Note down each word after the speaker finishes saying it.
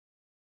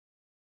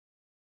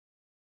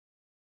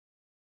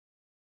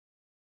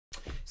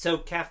So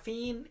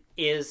caffeine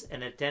is an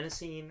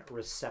adenosine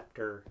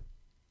receptor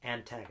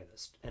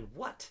antagonist. And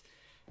what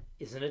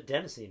is an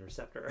adenosine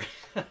receptor?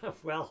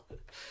 Well,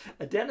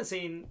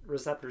 adenosine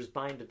receptors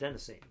bind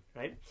adenosine,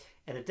 right?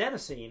 And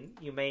adenosine,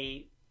 you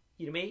may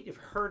have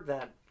heard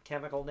that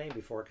chemical name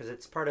before because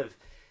it's part of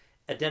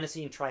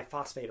adenosine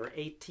triphosphate, or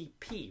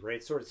ATP, right?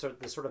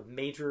 The sort of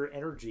major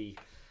energy,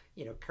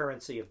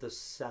 currency of the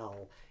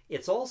cell.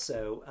 It's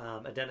also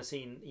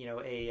adenosine,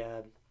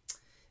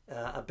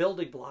 a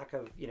building block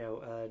of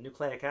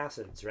nucleic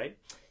acids, right?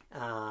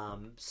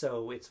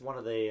 So it's one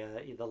of the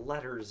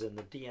letters in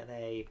the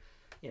DNA,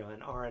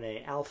 and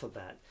RNA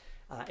alphabet.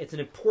 It's an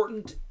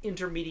important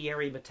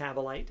intermediary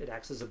metabolite. It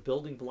acts as a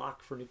building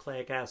block for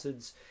nucleic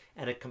acids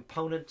and a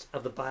component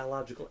of the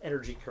biological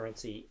energy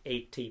currency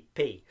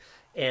ATP.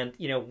 And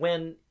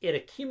when it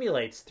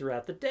accumulates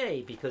throughout the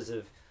day because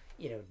of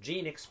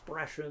gene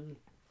expression,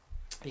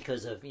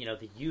 because of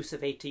the use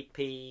of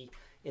ATP,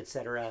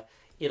 etc.,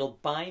 it'll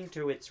bind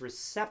to its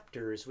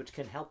receptors, which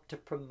can help to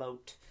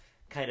promote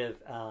kind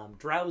of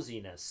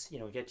drowsiness,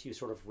 get you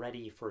sort of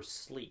ready for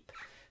sleep.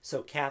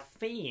 So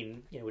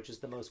caffeine, which is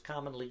the most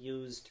commonly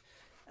used,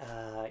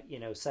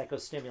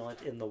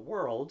 psychostimulant in the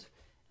world,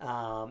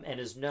 and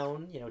is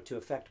known, to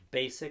affect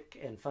basic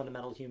and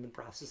fundamental human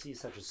processes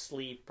such as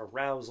sleep,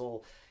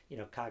 arousal,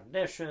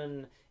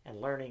 cognition,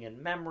 and learning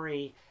and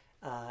memory.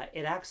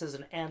 It acts as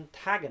an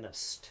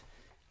antagonist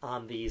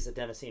on these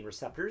adenosine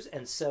receptors,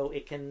 and so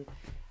it can,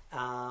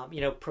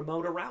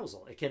 promote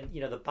arousal. It can,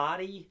 the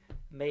body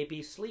may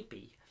be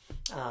sleepy.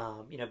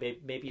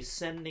 Maybe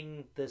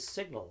sending this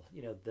signal.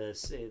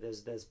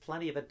 There's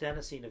plenty of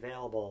adenosine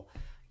available,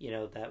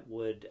 that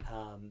would,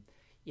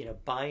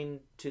 bind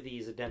to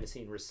these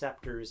adenosine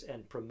receptors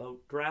and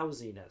promote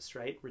drowsiness,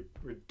 right?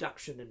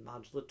 Reduction in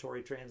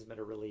modulatory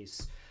transmitter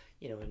release,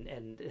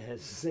 and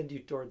send you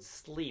towards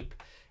sleep.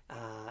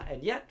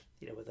 And yet,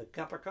 with a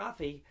cup of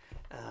coffee,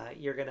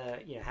 you're gonna,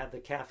 have the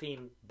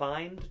caffeine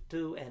bind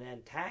to and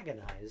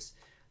antagonize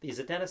these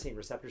adenosine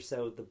receptors,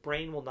 so the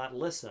brain will not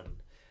listen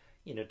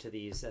to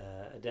these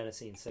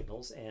adenosine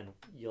signals, and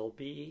you'll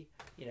be,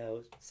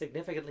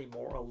 significantly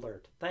more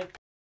alert.